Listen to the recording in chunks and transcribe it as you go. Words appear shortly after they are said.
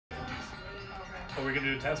Are we going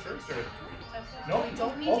to do a test first? Or? No? We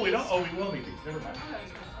don't need these? We don't? Oh, we will need these. Never mind.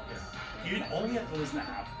 Yeah. You only have to listen to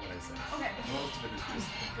half of what I say. Okay. Most of it is just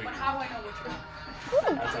completely... But how do I know which one?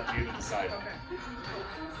 That's up to you to decide. Okay.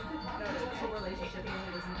 No, it's a relationship he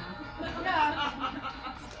only doesn't have. Yeah.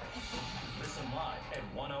 Listen live at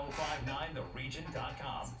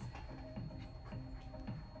 1059theregion.com.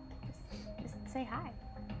 Just say hi.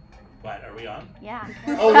 What, are we on? Yeah.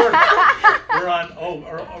 Oh, we're on. Oh,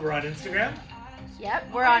 we're on Instagram.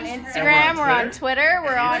 Yep, we're on Instagram, we're on Twitter,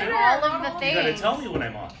 we're on all of the things. You gotta tell me when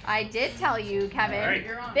I'm on. I did tell you, Kevin. All right.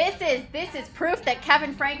 This is proof that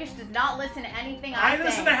Kevin Frankish does not listen to anything I say. I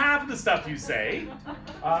listen to half of the stuff you say.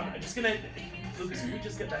 I'm just gonna, Lucas, can you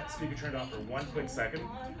just get that speaker turned off for 1 quick second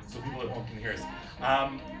so people at home can hear us?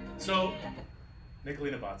 So,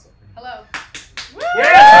 Nicolina Bozzo. Hello.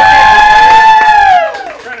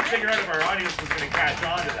 Yes! Trying to figure out if our audience was gonna catch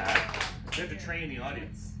on to that. We have to train the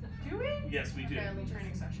audience. Do we? Yes, we do. Okay, a little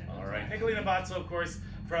training session. All right. Nicolina Bozzo, of course,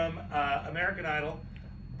 from American Idol,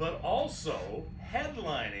 but also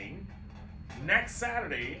headlining next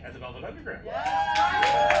Saturday at the Velvet Underground.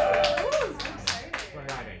 Yeah.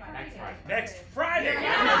 Next Friday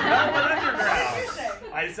at the Velvet Underground.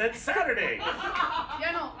 I said Saturday.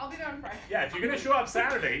 Yeah, no, I'll be there on Friday. Yeah, if you're going to show up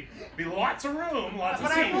Saturday, be lots of room, lots of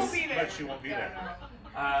But seats. I won't be there. But she won't be there.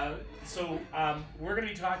 So we're going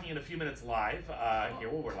to be talking in a few minutes live here.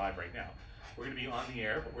 Well, we're live right now. We're going to be on the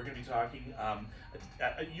air, but we're going to be talking.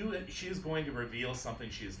 She is going to reveal something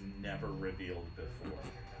she has never revealed before.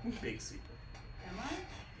 Big secret. Am I?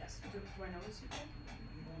 Yes. Do I know the secret?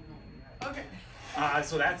 Okay.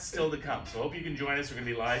 So that's still to come. So I hope you can join us. We're going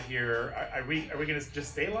to be live here. Are we going to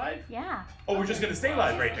just stay live? Yeah. Oh, we're just going to stay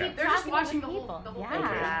live right now. They're just watching the whole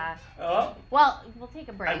Yeah. Okay. Well, we'll take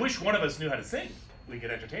a break. I wish one of us knew how to sing. We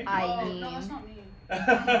could entertain people. Oh, no, that's not me.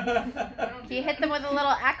 Do you hit them with a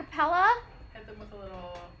little acapella? Hit them with a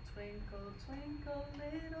little twinkle, twinkle,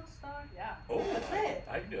 little star. Yeah. Oh, that's it.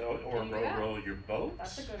 I know. Or Can you do row, that? row your boat.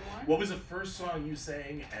 That's a good one. What was the first song you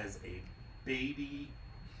sang as a baby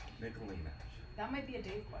Nicolina? That might be a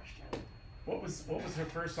Dave question. What was her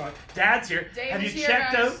first song? Dad's here. Dave Have you is here,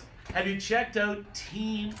 checked guys. out? Have you checked out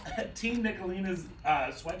Team Nicolina's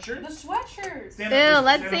sweatshirt? The sweatshirts. Stand Ew, up for-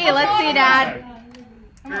 let's stand see, up for- let's see, Dad.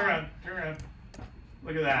 Turn around, turn around.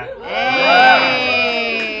 Look at that.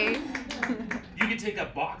 Hey. You could take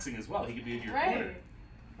up boxing as well. He could be in your Right. corner.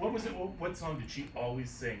 What was it? What song did she always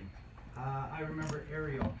sing? I remember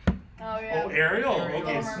Ariel. Oh, yeah. Oh, Ariel. Ariel,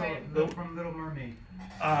 Okay. Little Mermaid. so, from Little Mermaid.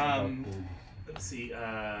 Let's see.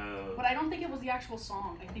 But I don't think it was the actual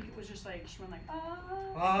song. I think it was just like, she went like, ah.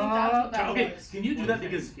 I Ah. think that's what that Okay, was. can you do that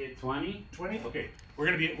because 20? 20? Okay, we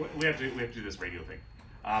have to do this radio thing.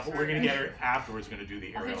 But we're gonna get her afterwards. Gonna do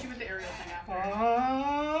the I'll Ariel. hit you with the aerial thing after.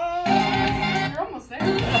 Ah. You're almost there.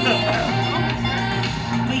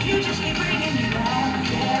 But you just keep bringing me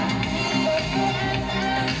back, yeah.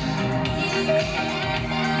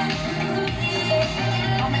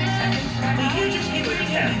 How many seconds do I But have? you just keep bringing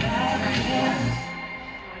me back,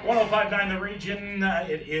 yeah. 1059 The Region.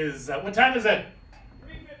 It is. What time is it?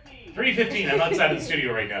 3:15. I'm outside of the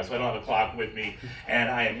studio right now, so I don't have a clock with me, and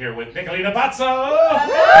I am here with Nicolina Bozzo.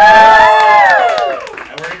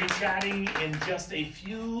 And we're going to be chatting in just a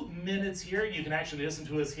few minutes here. You can actually listen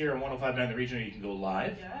to us here on 1059 The Region, or you can go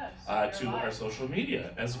live to our social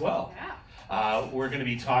media as well. Yeah. We're going to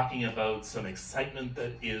be talking about some excitement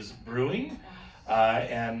that is brewing,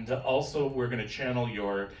 and also we're going to channel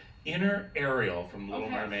your inner Ariel from Little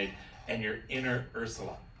Mermaid and your inner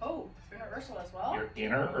Ursula. Oh, inner Ursula as well? Your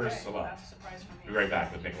inner Okay, Ursula. That's a surprise for me. Be right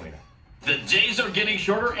back with Nicolina. The days are getting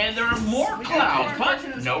shorter and there are more clouds,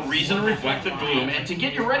 but no reason to reflect the gloom. And to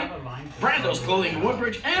get you ready, Brando's Clothing in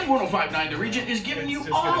Woodbridge and 1059 The Region is giving you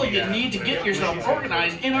all you need to get yourself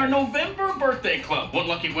organized in our November birthday club. One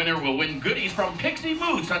lucky winner will win goodies from Pixie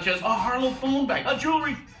Moods, such as a Harlow phone bag, a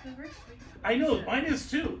jewelry, I know, mine is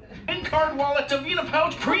too. and card wallet, Davina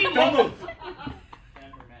pouch, cream Don't wallet. move.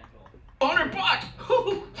 $100.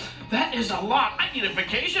 Whew, that is a lot. I need a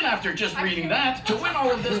vacation after just reading that. To win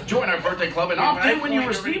all of this, join our birthday club and opt in when you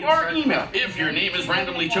receive our email. If your name is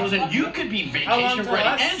randomly chosen, you could be vacation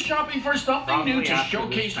ready and shopping for something new to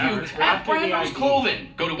showcase you at Brando's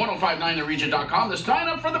Clothing. Go to 1059theregion.com to sign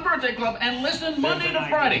up for the birthday club and listen Monday to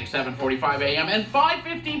Friday, 7:45 a.m. and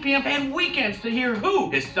 5:15 p.m. and weekends to hear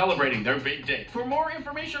who is celebrating their big day. For more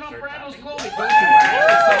information on Brando's Clothing, go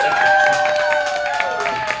to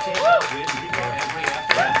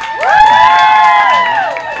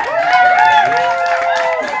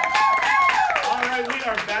Alright, we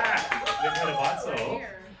are back. Nicolina Bozzo.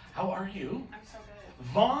 How are you? I'm so good.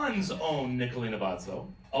 Vaughn's own Nicolina Bozzo,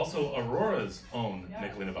 also Aurora's own Yeah.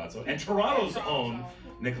 Nicolina Bozzo, and Toronto's Toronto's own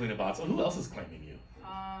Nicolina Bozzo. Who else is claiming you?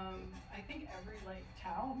 I think every like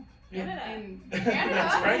town Yeah. in Canada.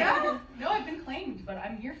 That's right. Yeah. No, I've been claimed, but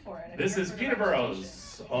I'm here for it. I'm This here is for the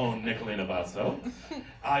Peterborough's own Nicolina Bozzo.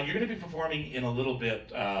 You're going to be performing in a little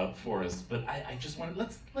bit for us, but I just want to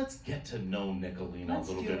let's get to know Nicolina Let's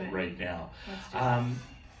a little do bit it. right now. Let's do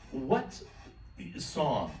it. What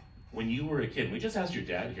song, when you were a kid? We just asked your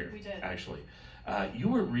dad here. We did. Actually. You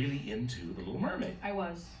were really into The Little Mermaid. I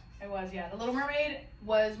was, yeah. The Little Mermaid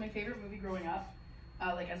was my favorite movie growing up,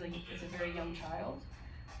 like as a very young child.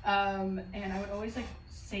 And I would always like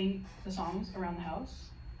sing the songs around the house.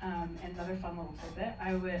 And another fun little tidbit, I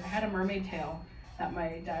had a mermaid tail that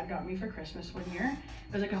my dad got me for Christmas one year.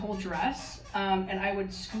 It was like a whole dress, and I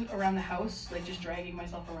would scoot around the house, like just dragging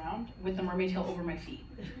myself around with the mermaid tail over my feet.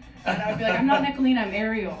 And I would be like, I'm not Nicolina, I'm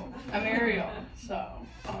Ariel. So.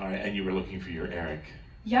 All right, and you were looking for your Eric.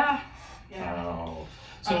 Yeah. Oh.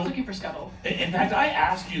 I was looking for Scuttle. In fact, I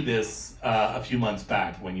asked you this a few months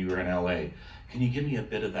back when you were in LA. Can you give me a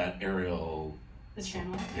bit of that Ariel? The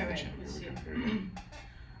channel? Yeah, Okay, the channel. let's Here we see. go. Here we go.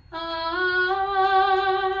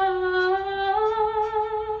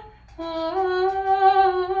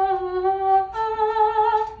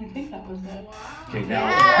 I think that was it. Okay, now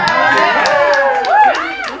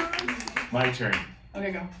my turn.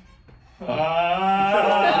 Okay, go.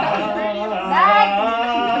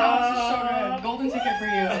 Golden ticket for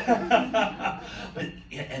you. But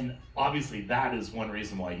yeah, and obviously that is one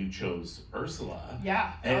reason why you chose Ursula.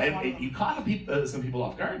 Yeah. that was one of And them. you caught some people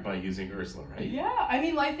off guard by using Ursula, right? Yeah, I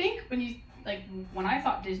mean, I think when I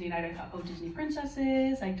thought Disney night, I thought, oh, Disney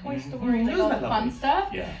princesses, like Toy Story, like all the fun stuff.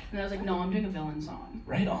 Yeah. And I was like, no, I'm doing a villain song.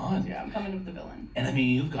 Right on. Yeah, I'm coming with the villain. And I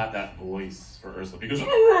mean, you've got that voice for Ursula because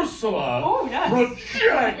Ursula Oh, yes.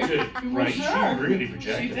 projected, right? Sure. She really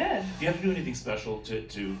projected. She did. Do you have to do anything special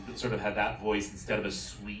to sort of have that voice instead of a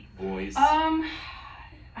sweet voice?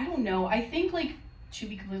 I don't know. I think, like, to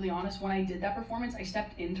be completely honest, when I did that performance, I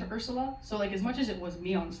stepped into Ursula. So, like, as much as it was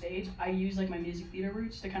me on stage, I used, like, my music theater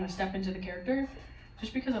roots to kind of step into the character.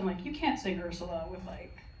 Just because I'm like, you can't sing Ursula with,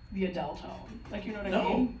 like, the Adele tone. Like, you know what I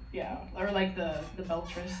mean? Yeah. Or, like, the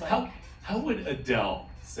Beltress, like... How would Adele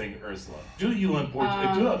sing Ursula? Do you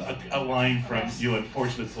unfortunate? Do a line from okay. You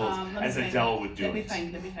Unfortunate Souls as Adele would do Let me it.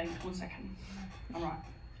 think. 1 second. All right.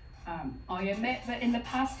 I admit that in the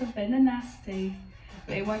past have been a nasty.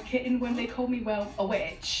 They weren't kidding when they called me, well, a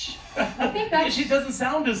witch. I think that's... She doesn't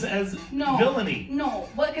sound as No. villainy. No,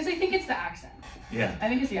 well, because I think it's the accent. Yeah. I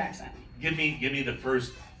think it's the accent. Give me the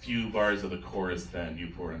first few bars of the chorus then, You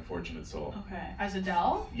Poor Unfortunate Soul. Okay. As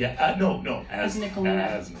Adele? Yeah, no, as Nicolina.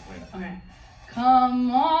 As Nicolina. Okay. Come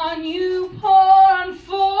on, you poor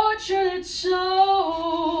unfortunate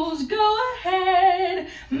souls, go ahead,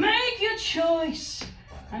 make your choice.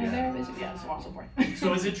 I'm very busy. Yeah, so on and so forth.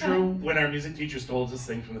 So is it true when our music teachers told us to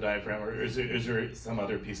sing from the diaphragm, or is there some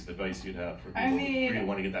other piece of advice you'd have for people who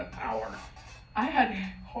want to get that power? I had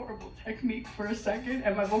horrible technique for a second,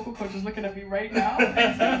 and my vocal coach is looking at me right now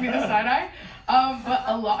and giving me the side eye. But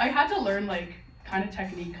I had to learn like kind of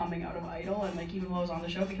technique coming out of Idol, and like even when I was on the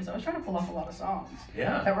show, because I was trying to pull off a lot of songs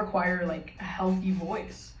that require like a healthy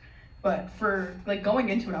voice. But for like going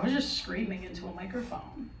into it, I was just screaming into a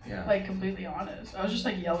microphone. Yeah. Like completely honest. I was just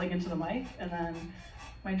like yelling into the mic, and then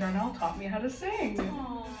my Darnell taught me how to sing.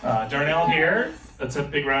 Darnell here. That's a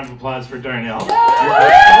big round of applause for Darnell.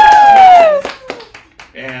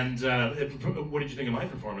 And what did you think of my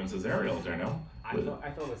performance as Ariel, Darnell? I thought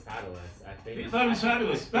it was fabulous. I think. You thought it was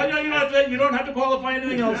fabulous. But you don't have to qualify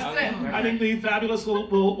anything else. I think the fabulous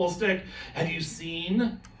will stick. Have you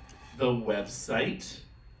seen the website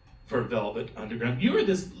for Velvet Underground? You're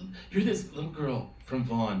this little girl from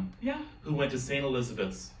Vaughan. Yeah. Who went to St.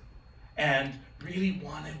 Elizabeth's and really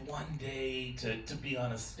wanted one day to be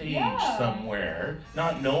on a stage somewhere,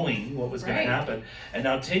 not knowing what was going to happen. And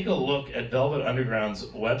now take a look at Velvet Underground's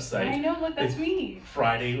website. I know, look, that's me.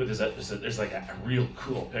 Friday, there's like a real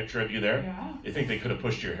cool picture of you there. Yeah. You think they could have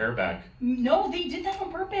pushed your hair back? No, they did that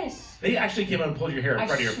on purpose. They actually came out and pulled your hair in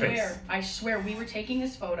front of your face. I swear, we were taking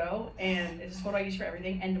this photo, and it's a photo I use for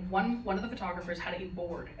everything, and one of the photographers had a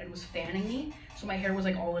board and was fanning me, so my hair was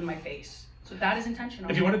like all in my face. So that is intentional.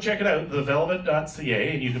 If you want to check it out, thevelvet.ca,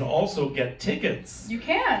 and you can also get tickets. You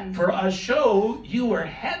can. For a show you were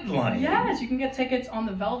headlining. Yes, you can get tickets on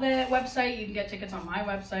the Velvet website. You can get tickets on my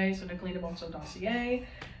website, so nicolinabozzo.ca.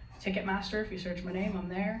 Ticketmaster, if you search my name, I'm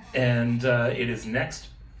there. And it is next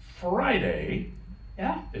Friday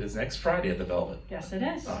Yeah. It is next Friday at the Velvet. Yes, it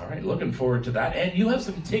is. All right, looking forward to that. And you have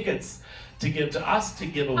some tickets to give to us to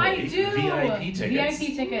give away. I do. VIP tickets.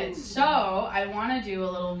 VIP tickets. So I want to do a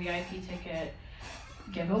little VIP ticket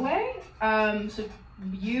giveaway. So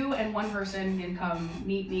you and one person can come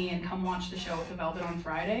meet me and come watch the show at the Velvet on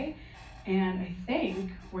Friday. And I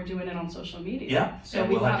think we're doing it on social media. Yeah. So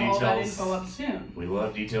and we'll have details. all that info up soon. We will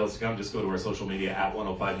have details to come. Just go to our social media at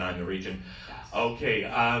 1059 The Region. Yes. Okay.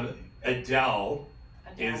 Adele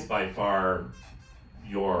is by far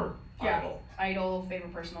your idol. Idol,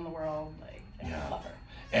 favorite person in the world. Like, I love her.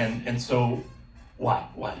 And so, why?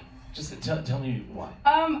 Just tell me why.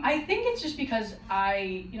 I think it's just because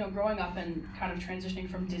growing up and kind of transitioning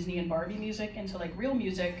from Disney and Barbie music into like real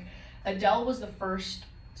music, Adele was the first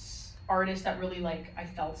artist that really like I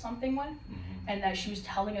felt something with, and that she was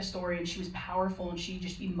telling a story and she was powerful and she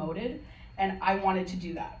just emoted, and I wanted to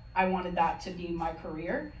do that. I wanted that to be my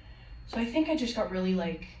career. So I think I just got really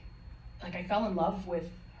like I fell in love with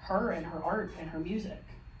her and her art and her music.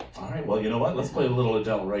 All right, well, you know what? Let's play a little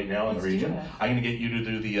Adele right now in the Let's do region. it. I'm going to get you to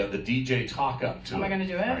do the DJ talk up to it. Am I going to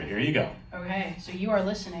do it? All right, here you go. Okay, so you are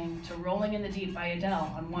listening to Rolling in the Deep by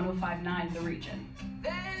Adele on 1059 The Region.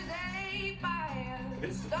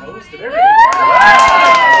 It's the most of everything.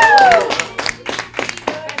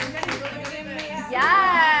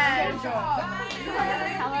 Yes!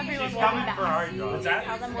 Tell everyone She's we'll coming be back. for our job. What's that?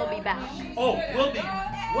 Tell them we'll be back. Oh, we'll be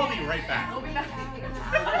right back.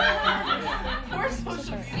 We're